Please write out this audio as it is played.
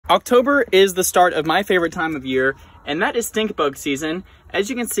October is the start of my favorite time of year, and that is stink bug season. As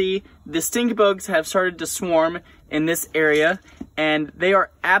you can see, the stink bugs have started to swarm in this area, and they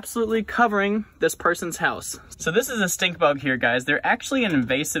are absolutely covering this person's house. So this is a stink bug here, guys. They're actually an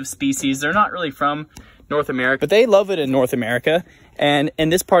invasive species. They're not really from North America, but they love it in North America and in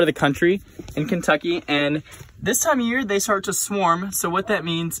this part of the country, in Kentucky. And this time of year, they start to swarm. So what that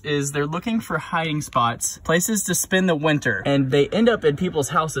means is they're looking for hiding spots, places to spend the winter, and they end up in people's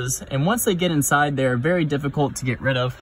houses. And once they get inside, they're very difficult to get rid of.